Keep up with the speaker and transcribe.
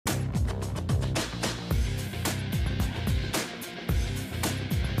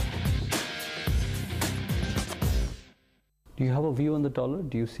Do you have a view on the dollar?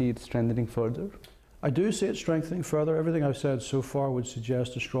 Do you see it strengthening further? I do see it strengthening further. Everything I've said so far would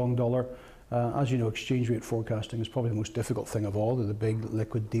suggest a strong dollar. As you know, exchange rate forecasting is probably the most difficult thing of all. They're the big,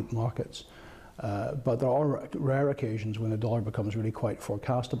 liquid, deep markets. But there are rare occasions when the dollar becomes really quite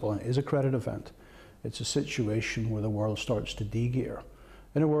forecastable, and it is a credit event. It's a situation where the world starts to de-gear.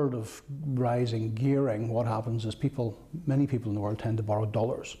 In a world of rising gearing, what happens is many people in the world tend to borrow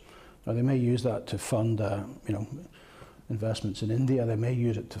dollars. Now, they may use that to fund investments in India. They may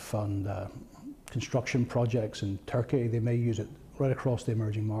use it to fund construction projects in Turkey. They may use it right across the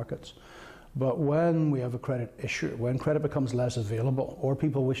emerging markets. But when we have a credit issue, when credit becomes less available, or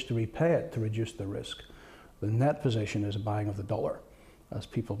people wish to repay it to reduce the risk, the net position is a buying of the dollar as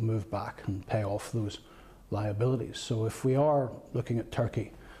people move back and pay off those liabilities. So if we are looking at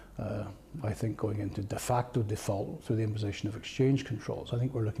Turkey, I think going into de facto default through the imposition of exchange controls, I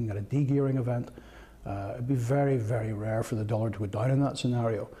think we're looking at a de-gearing event. It'd be very, very rare for the dollar to go down in that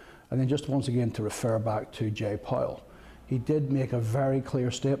scenario. And then just once again to refer back to Jay Powell, he did make a very clear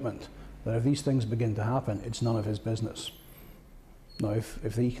statement that if these things begin to happen, it's none of his business. Now,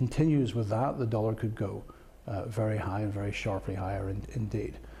 if he continues with that, the dollar could go very high and very sharply higher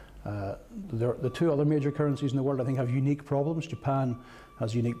indeed. The two other major currencies in the world, I think, have unique problems. Japan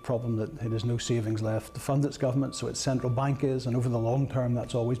has a unique problem that it has no savings left to fund its government, so its central bank is, and over the long term,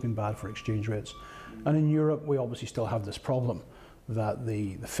 that's always been bad for exchange rates. And in Europe, we obviously still have this problem that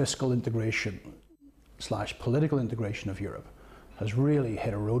the fiscal integration / political integration of Europe has really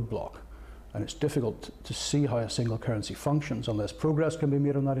hit a roadblock. And it's difficult to see how a single currency functions unless progress can be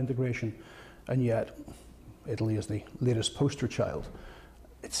made on that integration. And yet, Italy is the latest poster child.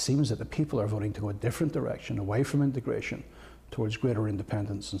 It seems that the people are voting to go a different direction, away from integration, towards greater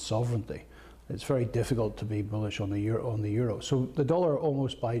independence and sovereignty. It's very difficult to be bullish on the euro. So the dollar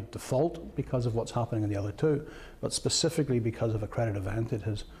almost by default because of what's happening in the other two, but specifically because of a credit event, it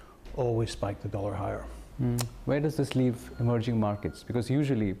has always spiked the dollar higher. Where does this leave emerging markets? Because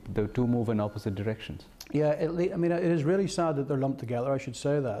usually the two move in opposite directions. Yeah, I mean, it is really sad that they're lumped together, I should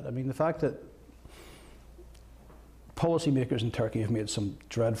say that. I mean, the fact that policymakers in Turkey have made some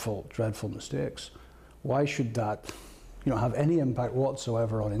dreadful, dreadful mistakes, why should that have any impact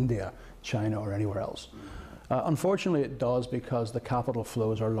whatsoever on India, China, or anywhere else? Unfortunately, it does because the capital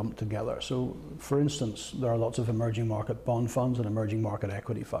flows are lumped together. So, for instance, there are lots of emerging market bond funds and emerging market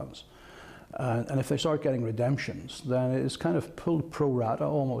equity funds. And if they start getting redemptions, then it is kind of pulled pro rata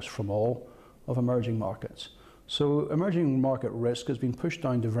almost from all of emerging markets. So emerging market risk has been pushed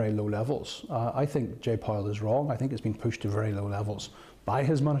down to very low levels. I think Jay Powell is wrong. I think it's been pushed to very low levels by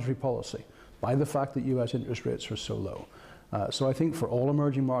his monetary policy, by the fact that US interest rates are so low. So I think for all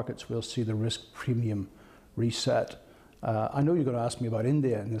emerging markets, we'll see the risk premium reset. I know you're going to ask me about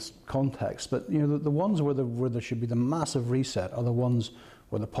India in this context, but the ones where there should be the massive reset are the ones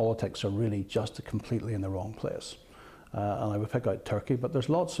where the politics are really just completely in the wrong place. And I would pick out Turkey, but there's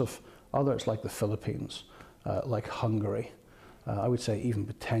lots of others like the Philippines, like Hungary, I would say even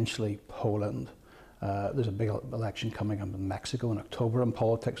potentially Poland. There's a big election coming up in Mexico in October, and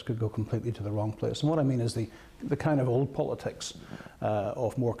politics could go completely to the wrong place. And what I mean is the kind of old politics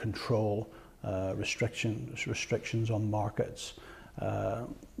of more control, restrictions on markets.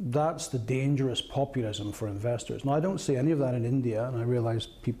 That's the dangerous populism for investors. Now, I don't see any of that in India, and I realize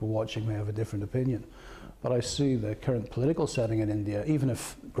people watching may have a different opinion, but I see the current political setting in India, even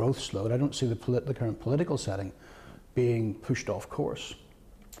if growth slowed, I don't see the current political setting being pushed off course.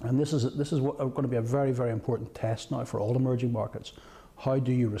 And this is going to be a very, very important test now for all emerging markets. How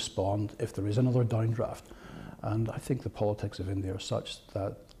do you respond if there is another downdraft? And I think the politics of India are such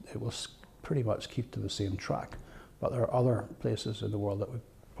that it will pretty much keep to the same track. But there are other places in the world that would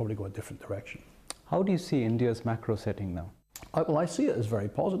probably go a different direction. How do you see India's macro setting now? Well, I see it as very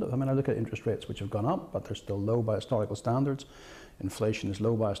positive. I mean, I look at interest rates which have gone up, but they're still low by historical standards. Inflation is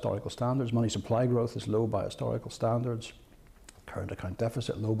low by historical standards. Money supply growth is low by historical standards. Current account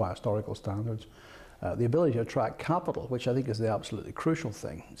deficit low by historical standards. The ability to attract capital, which I think is the absolutely crucial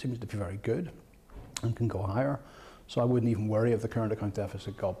thing, seems to be very good and can go higher. So I wouldn't even worry if the current account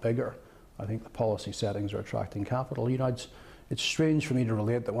deficit got bigger. I think the policy settings are attracting capital. It's strange for me to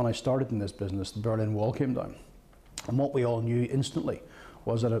relate that when I started in this business, the Berlin Wall came down. And what we all knew instantly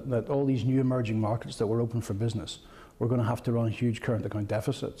was that all these new emerging markets that were open for business were going to have to run huge current account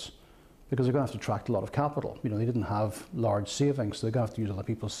deficits because they're going to have to attract a lot of capital. They didn't have large savings, so they're going to have to use other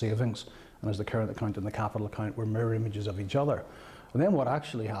people's savings. And as the current account and the capital account were mirror images of each other. And then what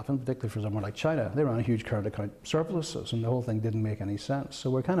actually happened, particularly for somewhere like China, they ran huge current account surpluses, and the whole thing didn't make any sense. So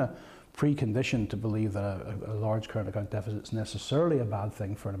we're kind of preconditioned to believe that a large current account deficit is necessarily a bad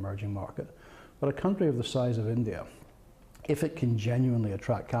thing for an emerging market. But a country of the size of India if it can genuinely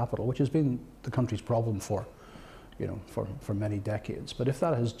attract capital, which has been the country's problem for many decades. But if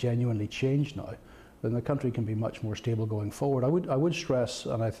that has genuinely changed now, then the country can be much more stable going forward. I would stress,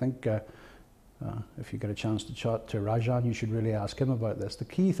 and I think if you get a chance to chat to Rajan, you should really ask him about this. The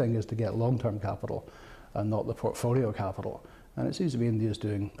key thing is to get long-term capital and not the portfolio capital. And it seems to be India is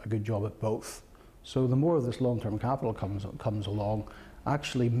doing a good job at both. So the more of this long-term capital comes along,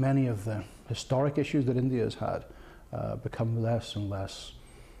 actually many of the historic issues that India has had become less and less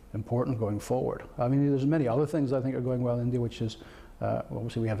important going forward. I mean, there's many other things I think are going well in India, which is,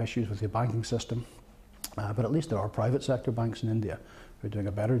 obviously we have issues with the banking system, but at least there are private sector banks in India who are doing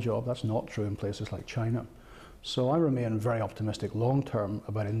a better job. That's not true in places like China. So I remain very optimistic long term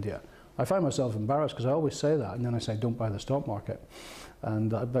about India. I find myself embarrassed because I always say that, and then I say don't buy the stock market.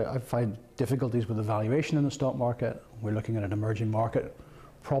 And I find difficulties with the valuation in the stock market. We're looking at an emerging market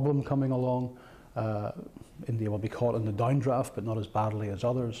problem coming along. India will be caught in the downdraft, but not as badly as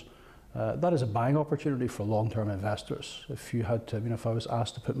others. That is a buying opportunity for long-term investors. If you had to, if I was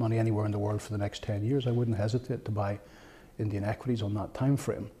asked to put money anywhere in the world for the next 10 years, I wouldn't hesitate to buy Indian equities on that time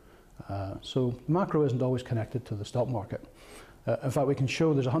frame. So macro isn't always connected to the stock market. In fact, we can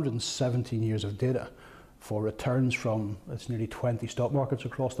show there's 117 years of data for returns from it's nearly 20 stock markets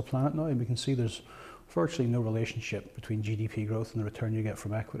across the planet now, and we can see there's virtually no relationship between GDP growth and the return you get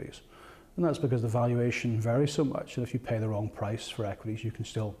from equities. And that's because the valuation varies so much that if you pay the wrong price for equities, you can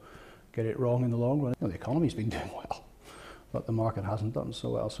still get it wrong in the long run. The economy's been doing well, but the market hasn't done so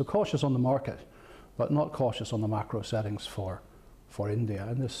well. So cautious on the market, but not cautious on the macro settings for India.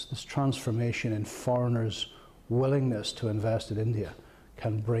 And this transformation in foreigners' willingness to invest in India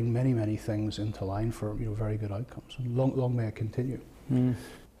can bring many, many things into line for very good outcomes. And long may it continue.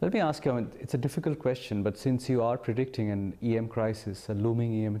 Let me ask you, it's a difficult question, but since you are predicting an EM crisis, a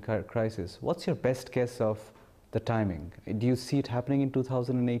looming EM crisis, what's your best guess of the timing? Do you see it happening in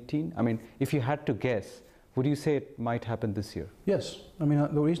 2018? I mean, if you had to guess, would you say it might happen this year? Yes. I mean,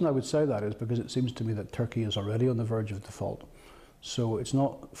 the reason I would say that is because it seems to me that Turkey is already on the verge of default. So it's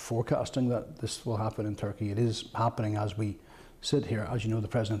not forecasting that this will happen in Turkey. It is happening as we sit here. As you know, the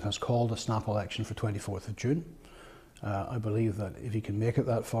President has called a snap election for 24th of June. I believe that if he can make it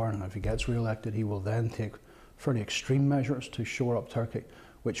that far and if he gets re-elected, he will then take fairly extreme measures to shore up Turkey,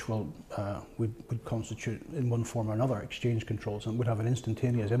 which would constitute, in one form or another, exchange controls and would have an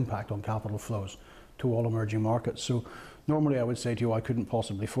instantaneous impact on capital flows to all emerging markets. So normally I would say to you, I couldn't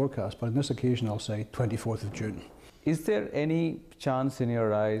possibly forecast, but on this occasion I'll say 24th of June. Is there any chance in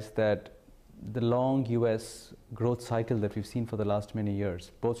your eyes that the long US growth cycle that we've seen for the last many years,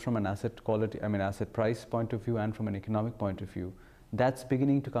 both from an asset quality, asset price point of view and from an economic point of view, that's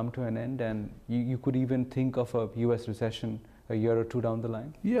beginning to come to an end, and you could even think of a US recession a year or two down the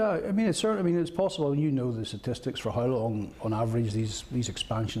line? Yeah, it's possible. You know the statistics for how long, on average, these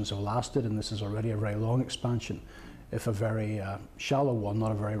expansions have lasted, and this is already a very long expansion, if a very shallow one,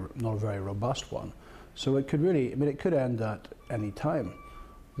 not a very robust one. So it could really, it could end at any time.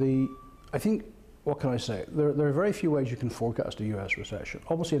 I think, what can I say? There are very few ways you can forecast a US recession.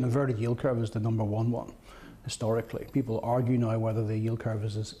 Obviously, an inverted yield curve is the number one historically. People argue now whether the yield curve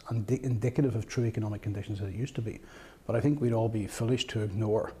is as indicative of true economic conditions as it used to be. But I think we'd all be foolish to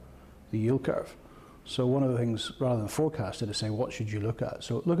ignore the yield curve. So one of the things, rather than forecast it, is say, what should you look at?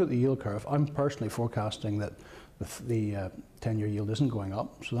 So look at the yield curve. I'm personally forecasting that the 10-year yield isn't going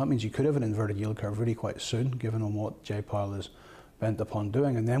up. So that means you could have an inverted yield curve really quite soon, given on what Jay Powell is bent upon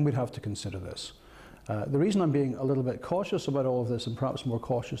doing, and then we'd have to consider this. The reason I'm being a little bit cautious about all of this, and perhaps more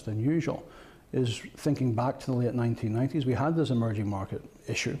cautious than usual, is thinking back to the late 1990s. We had this emerging market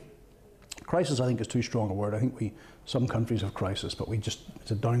issue. Crisis, I think, is too strong a word. I think some countries have crisis, but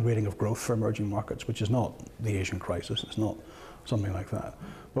it's a downgrading of growth for emerging markets, which is not the Asian crisis. It's not something like that.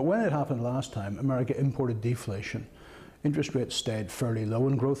 But when it happened last time, America imported deflation. Interest rates stayed fairly low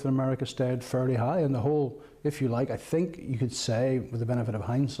and growth in America stayed fairly high, and the whole, if you like, I think you could say, with the benefit of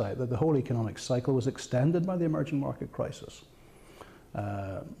hindsight, that the whole economic cycle was extended by the emerging market crisis.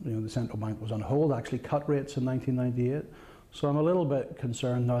 The central bank was on hold, actually cut rates in 1998. So I'm a little bit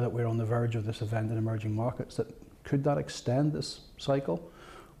concerned now that we're on the verge of this event in emerging markets, that could that extend this cycle?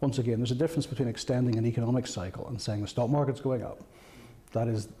 Once again, there's a difference between extending an economic cycle and saying the stock market's going up. That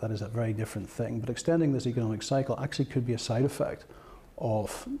is a very different thing. But extending this economic cycle actually could be a side effect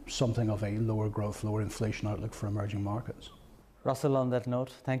of something of a lower growth, lower inflation outlook for emerging markets. Russell, on that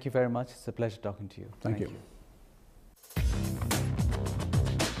note, thank you very much. It's a pleasure talking to you. Thank you.